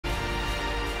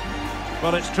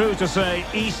Well, it's true to say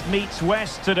East meets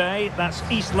West today. That's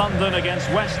East London against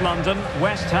West London,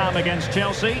 West Ham against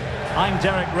Chelsea. I'm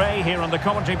Derek Ray here on the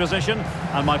commentary position,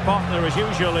 and my partner as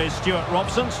usual is Stuart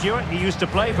Robson. Stuart, you used to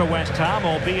play for West Ham,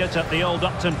 albeit at the old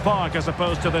Upton Park as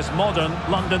opposed to this modern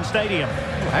London stadium.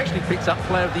 Well, I actually picked up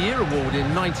Player of the Year award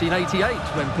in 1988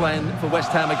 when playing for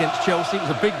West Ham against Chelsea. It was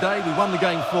a big day. We won the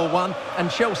game 4-1 and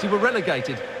Chelsea were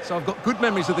relegated. So I've got good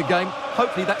memories of the game.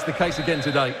 Hopefully that's the case again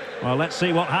today. Well, let's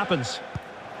see what happens.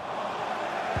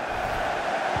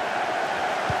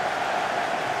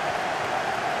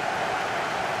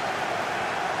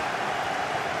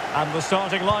 And the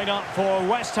starting lineup for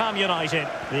West Ham United.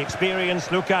 The experienced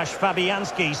Łukasz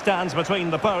Fabianski stands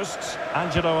between the posts.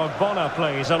 Angelo Ogbonna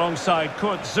plays alongside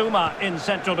Kurt Zouma in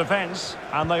central defence.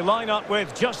 And they line up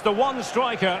with just the one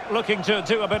striker looking to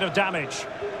do a bit of damage.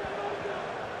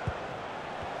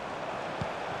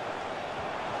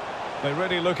 They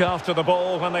really look after the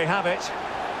ball when they have it.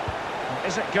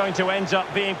 Is it going to end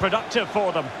up being productive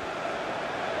for them?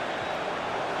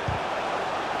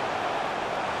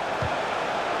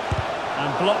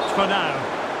 And blocked for now.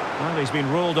 Well, he's been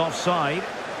ruled offside.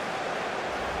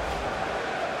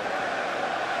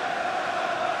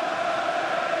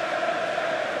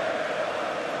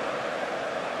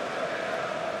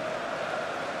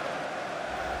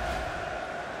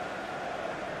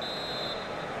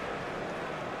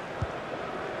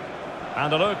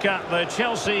 And a look at the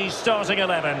Chelsea starting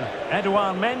 11.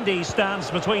 Edouard Mendy stands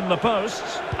between the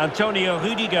posts. Antonio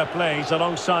Rudiger plays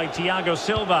alongside Thiago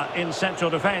Silva in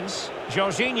central defence.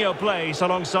 Jorginho plays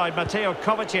alongside Mateo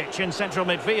Kovacic in central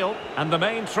midfield. And the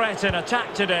main threat in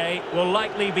attack today will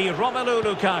likely be Romelu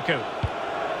Lukaku.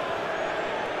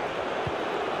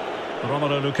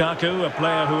 Romelu Lukaku, a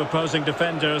player who opposing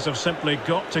defenders have simply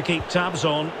got to keep tabs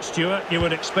on. Stuart, you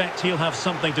would expect he'll have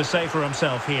something to say for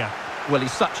himself here. Well,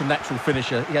 he's such a natural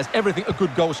finisher. He has everything a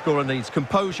good goal scorer needs.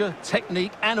 Composure,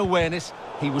 technique and awareness.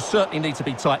 He will certainly need to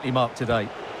be tightly marked today.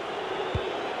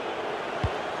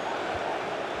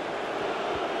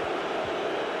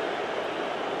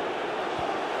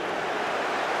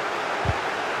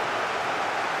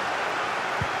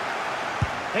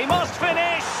 He must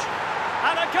finish!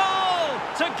 And a goal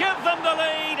to give them the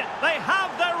lead. They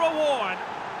have their reward.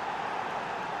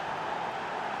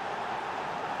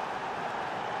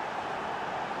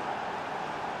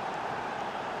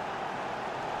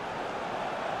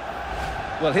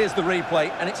 Well, here's the replay,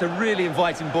 and it's a really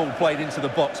inviting ball played into the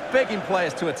box, begging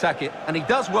players to attack it, and he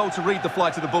does well to read the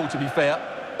flight of the ball, to be fair.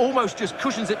 Almost just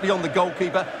cushions it beyond the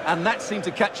goalkeeper, and that seemed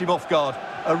to catch him off guard.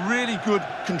 A really good,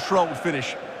 controlled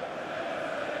finish.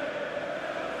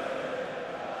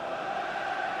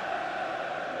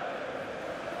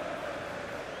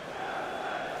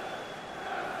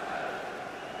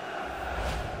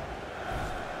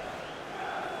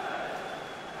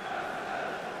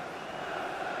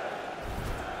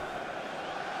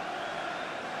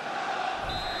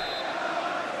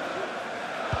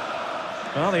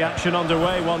 Well, the action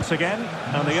underway once again,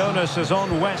 and the onus is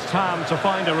on West Ham to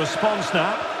find a response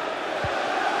now.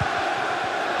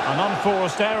 An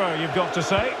unforced error, you've got to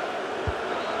say.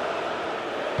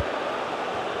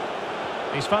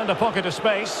 He's found a pocket of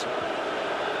space.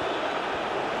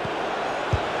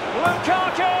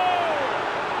 Lukaku!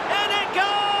 In it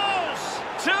goes!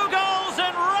 2 goals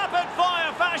in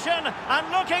rapid-fire fashion,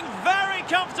 and looking very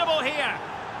comfortable here.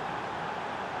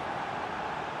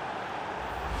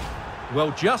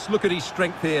 Well, just look at his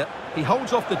strength here. He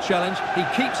holds off the challenge, he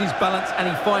keeps his balance, and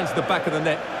he finds the back of the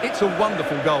net. It's a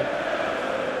wonderful goal.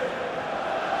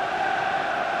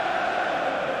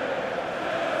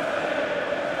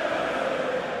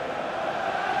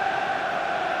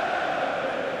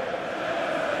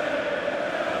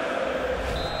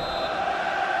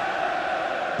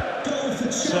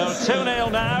 So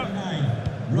 2-0 now.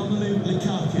 Romelu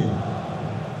Lukaku.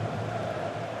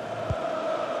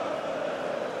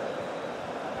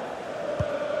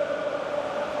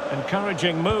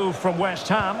 Encouraging move from West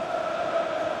Ham.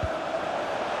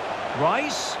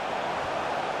 Rice.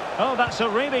 Oh, that's a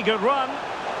really good run.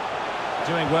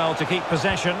 Doing well to keep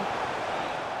possession.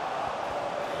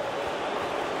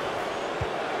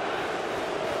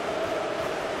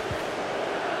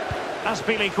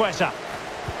 Azpilicueta.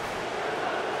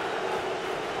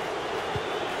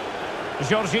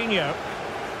 Jorginho.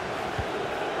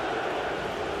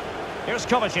 Here's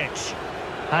Kovacic.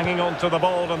 Hanging on to the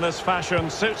ball in this fashion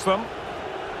suits them.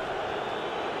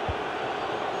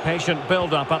 Patient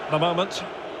build-up at the moment.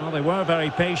 Well, they were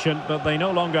very patient, but they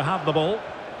no longer have the ball.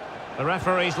 The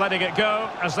referee's letting it go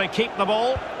as they keep the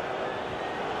ball.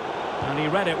 And he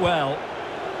read it well.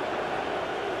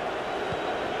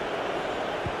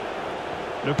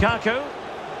 Lukaku.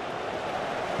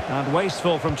 And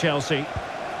wasteful from Chelsea.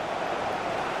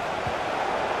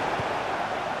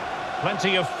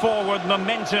 Plenty of forward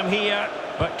momentum here,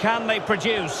 but can they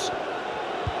produce?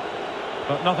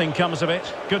 But nothing comes of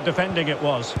it. Good defending it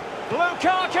was.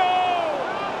 Lukaku!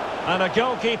 And a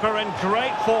goalkeeper in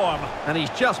great form. And he's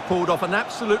just pulled off an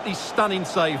absolutely stunning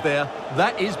save there.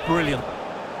 That is brilliant.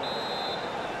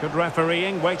 Good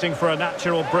refereeing, waiting for a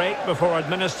natural break before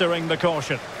administering the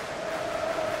caution.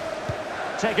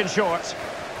 Taken short.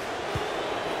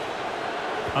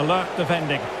 Alert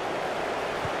defending.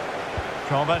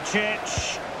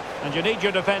 Kovacic. And you need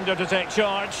your defender to take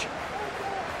charge.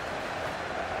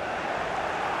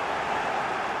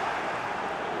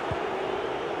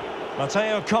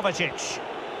 Mateo Kovacic.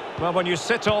 Well, when you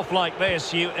sit off like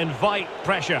this, you invite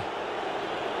pressure.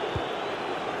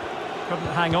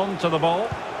 Couldn't hang on to the ball.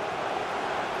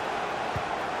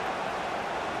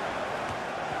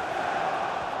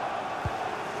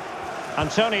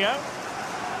 Antonio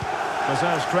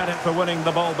deserves credit for winning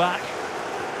the ball back.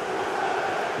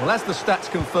 Well, as the stats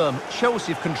confirm,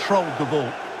 Chelsea have controlled the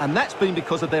ball, and that's been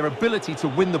because of their ability to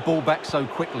win the ball back so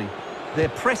quickly. Their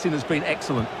pressing has been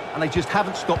excellent, and they just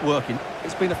haven't stopped working.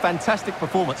 It's been a fantastic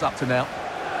performance up to now.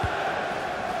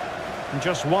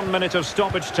 Just 1 minute of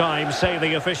stoppage time, say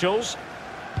the officials.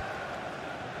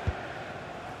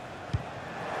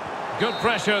 Good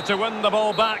pressure to win the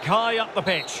ball back high up the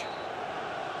pitch.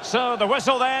 So the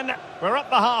whistle then, we're at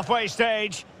the halfway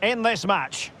stage in this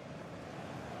match.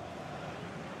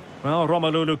 Well,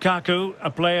 Romelu Lukaku, a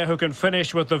player who can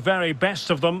finish with the very best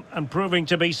of them and proving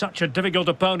to be such a difficult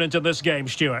opponent in this game,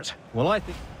 Stuart. Well, I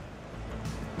think...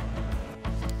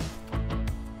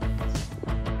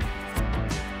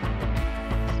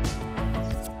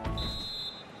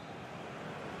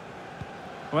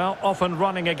 Well, off and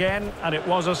running again, and it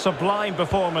was a sublime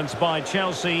performance by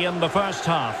Chelsea in the first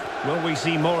half. Will we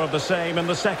see more of the same in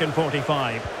the second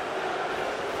 45?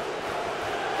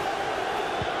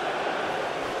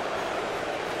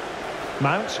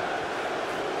 Mount.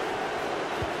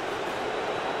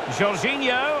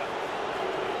 Jorginho.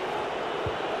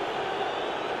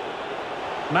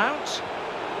 Mount.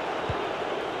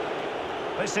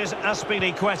 This is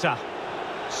Azpilicueta.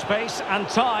 Space and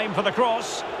time for the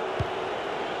cross.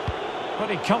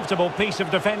 Pretty comfortable piece of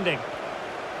defending.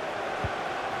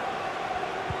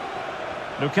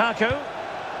 Lukaku.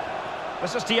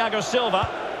 This is Thiago Silva.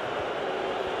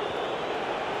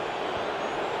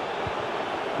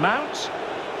 Mount.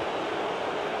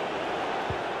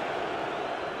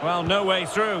 Well, no way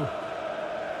through.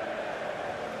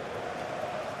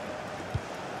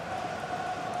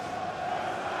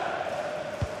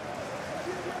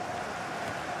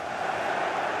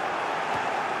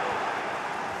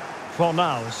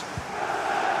 Fornals.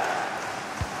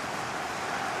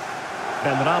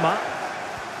 Benrahma.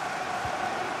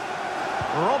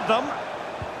 Robbed them.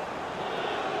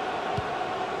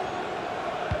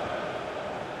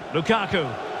 Lukaku.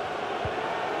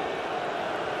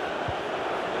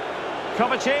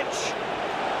 Kovacic.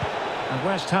 And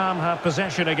West Ham have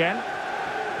possession again.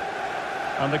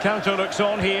 And the counter looks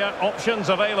on here. Options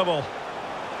available.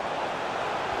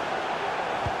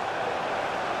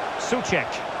 Souček.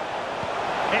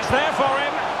 It's there for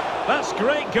him. That's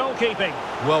great goalkeeping.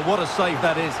 Well, what a save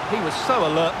that is. He was so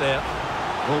alert there.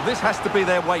 Well, this has to be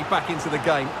their way back into the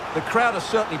game. The crowd are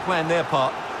certainly playing their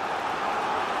part.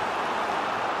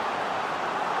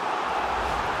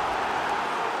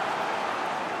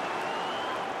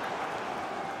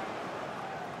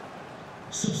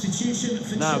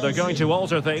 Now they're going to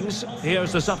alter things.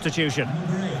 Here's the substitution.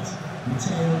 Number 8,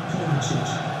 Mateo Kovacic.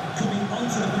 Coming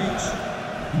onto the pitch,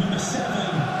 number 7,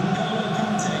 N'Golo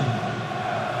Kante.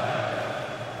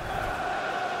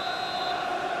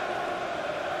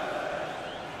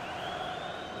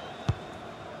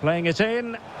 Playing it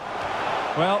in.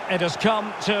 Well, it has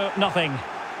come to nothing.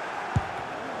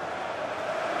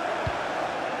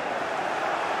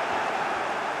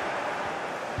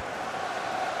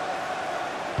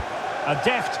 A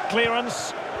deft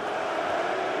clearance.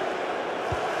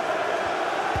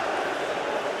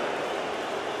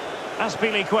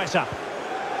 Azpilicueta.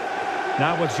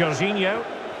 Now with Jorginho.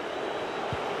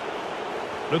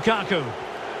 Lukaku.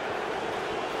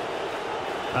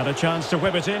 And a chance to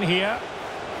whip it in here.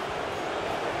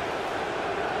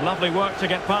 Lovely work to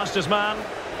get past his man.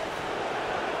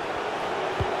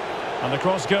 And the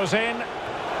cross goes in.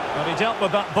 But he dealt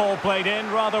with that ball played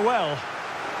in rather well.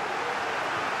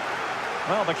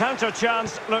 Well, the counter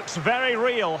chance looks very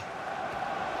real.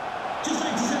 Just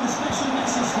like to send a special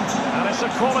message from Tony. And it's a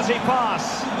quality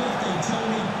pass. Happy birthday,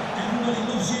 Tony.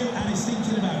 Everybody loves you and is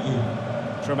thinking about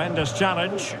you. Tremendous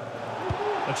challenge.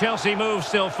 The Chelsea move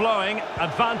still flowing.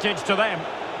 Advantage to them.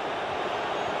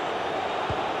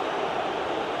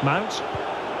 Mount.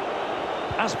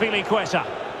 Azpilicueta.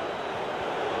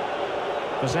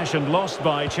 Possession lost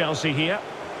by Chelsea here.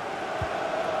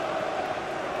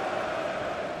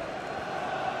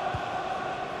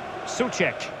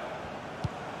 Suchek.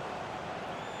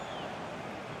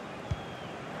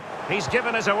 He's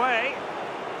given us away.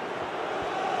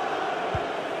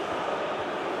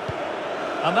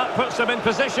 And that puts them in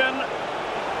position.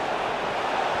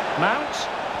 Mount.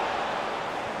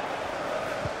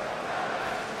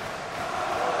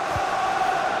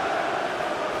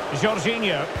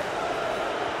 Jorginho.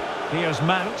 Here's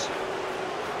Mount.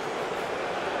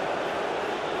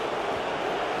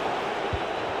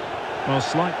 Well,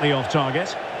 slightly off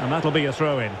target, and that'll be a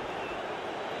throw-in.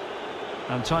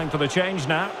 And time for the change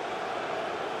now.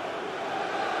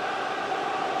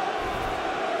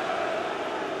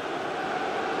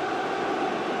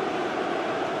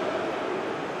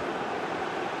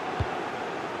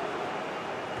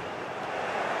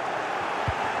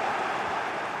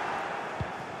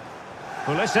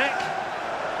 Pulisic.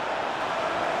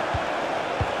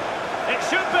 It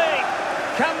should be.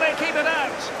 Can they keep it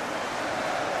out?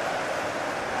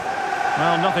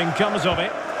 Well, nothing comes of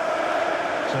it.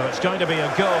 So it's going to be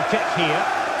a goal kick here.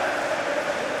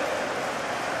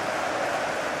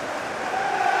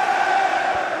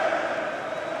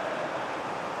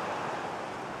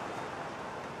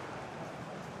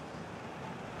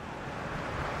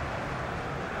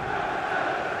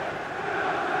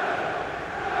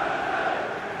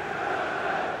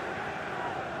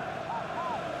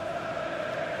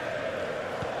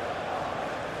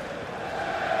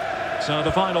 So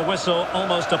the final whistle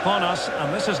almost upon us,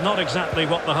 and this is not exactly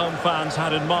what the home fans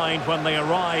had in mind when they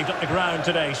arrived at the ground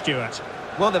today, Stuart.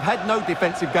 Well, they've had no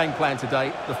defensive game plan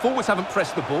today. The forwards haven't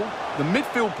pressed the ball. The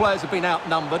midfield players have been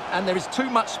outnumbered, and there is too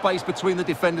much space between the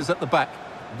defenders at the back.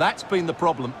 That's been the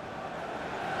problem.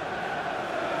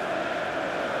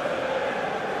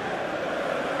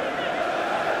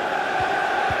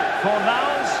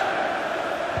 Fornals.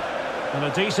 And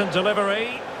a decent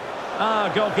delivery.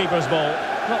 Goalkeeper's ball.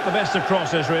 Not the best of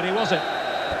crosses, really, was it?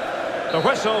 The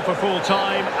whistle for full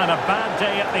time, and a bad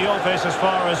day at the office as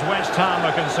far as West Ham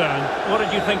are concerned. What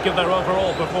did you think of their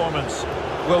overall performance?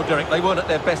 Well, Derek, they weren't at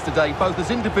their best today, both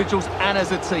as individuals and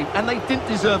as a team, and they didn't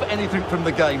deserve anything from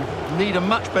the game. Need a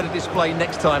much better display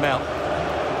next time out.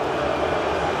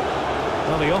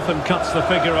 Well, he often cuts the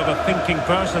figure of a thinking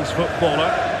person's footballer,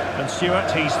 and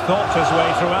Stuart, he's thought his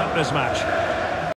way throughout this match.